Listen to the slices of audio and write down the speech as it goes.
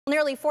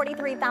Nearly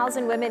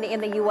 43,000 women in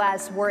the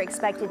U.S. were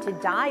expected to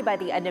die by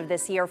the end of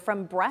this year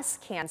from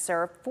breast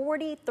cancer.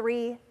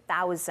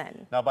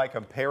 43,000. Now, by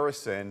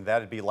comparison,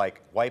 that'd be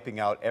like wiping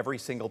out every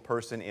single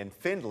person in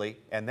Findlay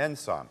and then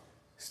some.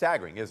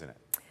 Staggering, isn't it?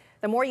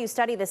 The more you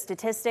study the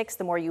statistics,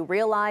 the more you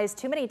realize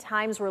too many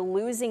times we're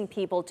losing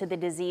people to the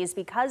disease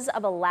because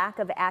of a lack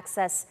of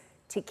access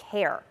to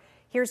care.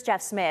 Here's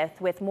Jeff Smith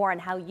with more on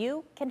how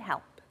you can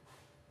help.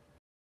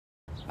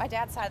 My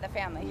dad's side of the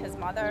family, his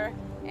mother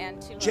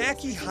and two...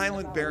 Jackie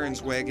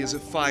Highland-Behrensweg is a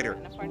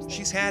fighter.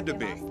 She's had to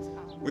be,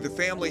 with a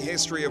family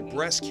history of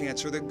breast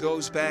cancer that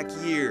goes back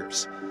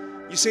years.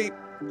 You see,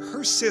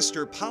 her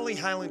sister, Polly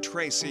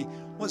Highland-Tracy,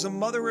 was a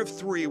mother of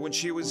 3 when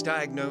she was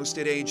diagnosed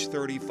at age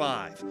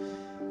 35.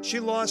 She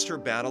lost her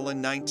battle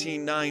in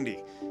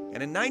 1990,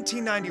 and in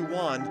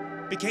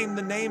 1991 became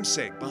the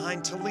namesake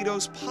behind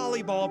Toledo's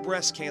Polyball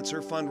breast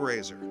cancer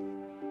fundraiser.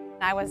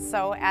 I was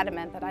so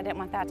adamant that I didn't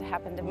want that to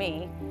happen to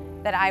me,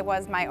 that I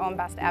was my own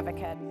best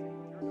advocate.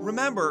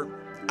 Remember,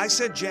 I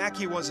said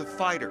Jackie was a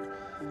fighter.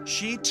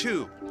 She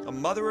too, a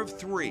mother of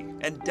 3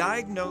 and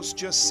diagnosed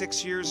just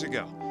 6 years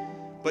ago.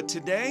 But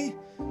today,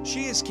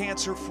 she is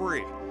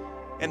cancer-free.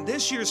 And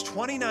this year's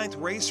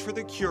 29th Race for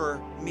the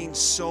Cure means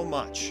so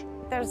much.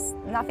 There's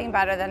nothing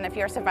better than if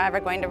you're a survivor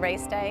going to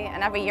race day,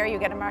 and every year you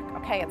get a mark,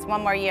 okay, it's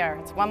one more year,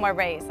 it's one more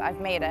race,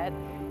 I've made it,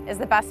 is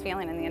the best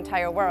feeling in the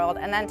entire world.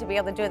 And then to be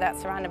able to do that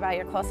surrounded by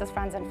your closest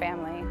friends and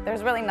family,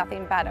 there's really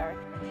nothing better.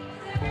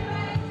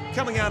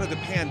 Coming out of the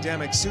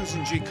pandemic,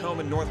 Susan G.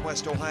 Komen,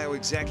 Northwest Ohio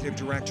Executive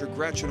Director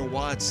Gretchen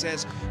Awad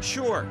says,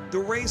 sure, the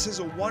race is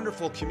a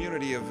wonderful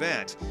community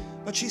event,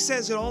 but she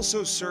says it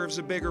also serves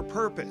a bigger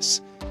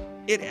purpose.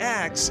 It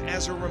acts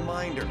as a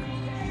reminder.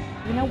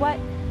 You know what?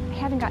 I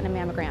haven't gotten a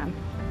mammogram,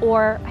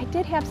 or I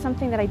did have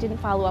something that I didn't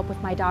follow up with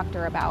my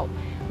doctor about.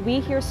 We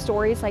hear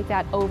stories like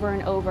that over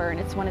and over, and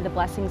it's one of the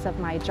blessings of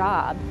my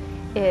job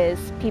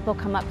is people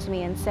come up to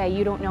me and say,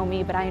 you don't know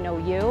me, but I know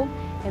you,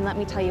 and let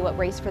me tell you what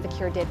Race for the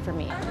Cure did for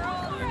me.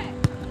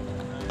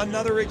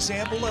 Another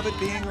example of it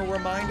being a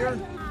reminder,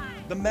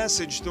 the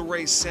message the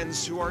race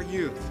sends to our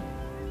youth,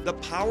 the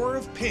power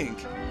of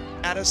pink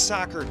at a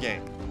soccer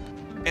game,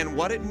 and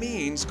what it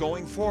means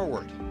going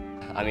forward.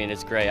 I mean,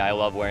 it's great. I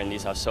love wearing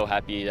these. I was so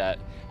happy that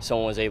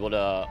someone was able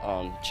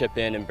to chip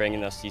in and bring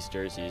us these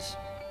jerseys.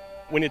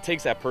 When it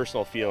takes that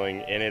personal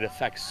feeling and it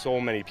affects so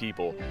many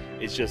people,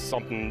 it's just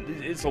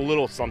something, it's a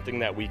little something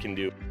that we can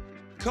do.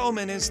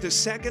 Komen is the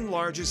second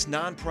largest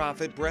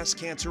nonprofit breast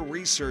cancer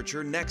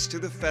researcher next to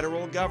the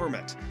federal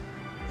government.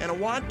 And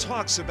Awad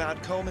talks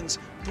about Komen's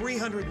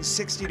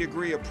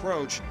 360-degree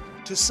approach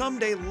to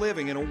someday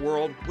living in a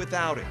world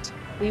without it.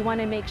 We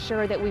want to make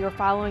sure that we are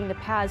following the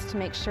paths to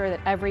make sure that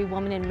every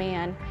woman and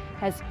man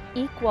has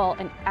equal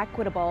and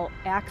equitable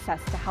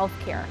access to health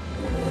care.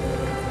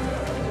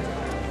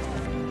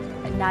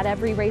 Not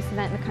every race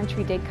event in the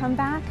country did come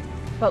back,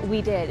 but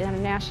we did, and a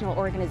national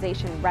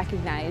organization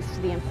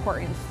recognized the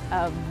importance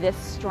of this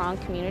strong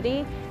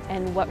community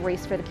and what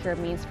Race for the Cure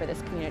means for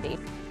this community.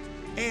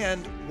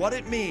 And what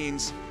it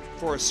means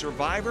for a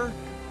survivor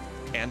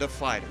and a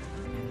fighter.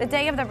 The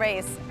day of the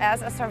race,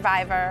 as a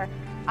survivor,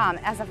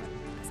 as a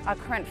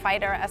current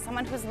fighter, as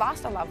someone who's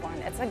lost a loved one,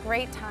 it's a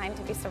great time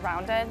to be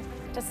surrounded,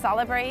 to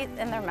celebrate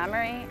in their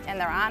memory, in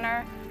their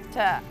honor,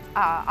 to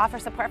offer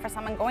support for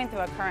someone going through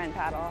a current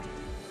battle.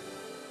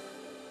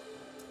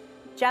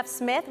 Jeff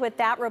Smith with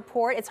that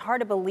report. It's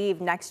hard to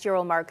believe next year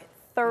will mark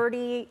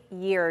 30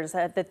 years,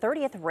 the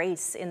 30th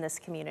race in this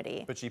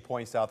community. But she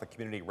points out the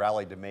community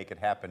rallied to make it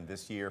happen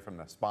this year, from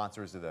the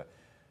sponsors to the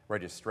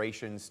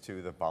registrations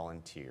to the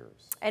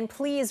volunteers. And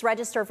please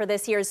register for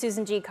this year's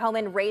Susan G.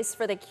 Komen Race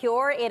for the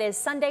Cure. It is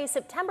Sunday,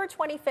 September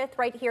 25th,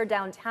 right here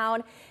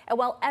downtown. And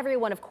while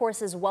everyone, of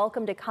course, is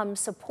welcome to come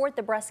support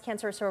the breast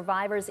cancer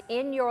survivors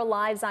in your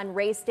lives on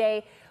race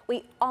day,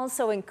 we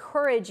also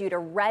encourage you to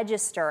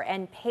register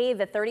and pay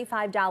the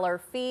 $35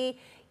 fee,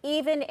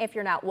 even if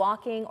you're not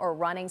walking or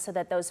running, so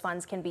that those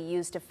funds can be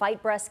used to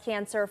fight breast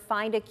cancer,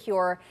 find a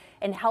cure,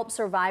 and help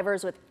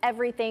survivors with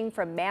everything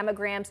from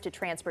mammograms to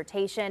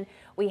transportation.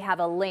 We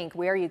have a link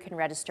where you can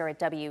register at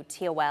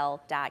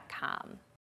WTOL.com.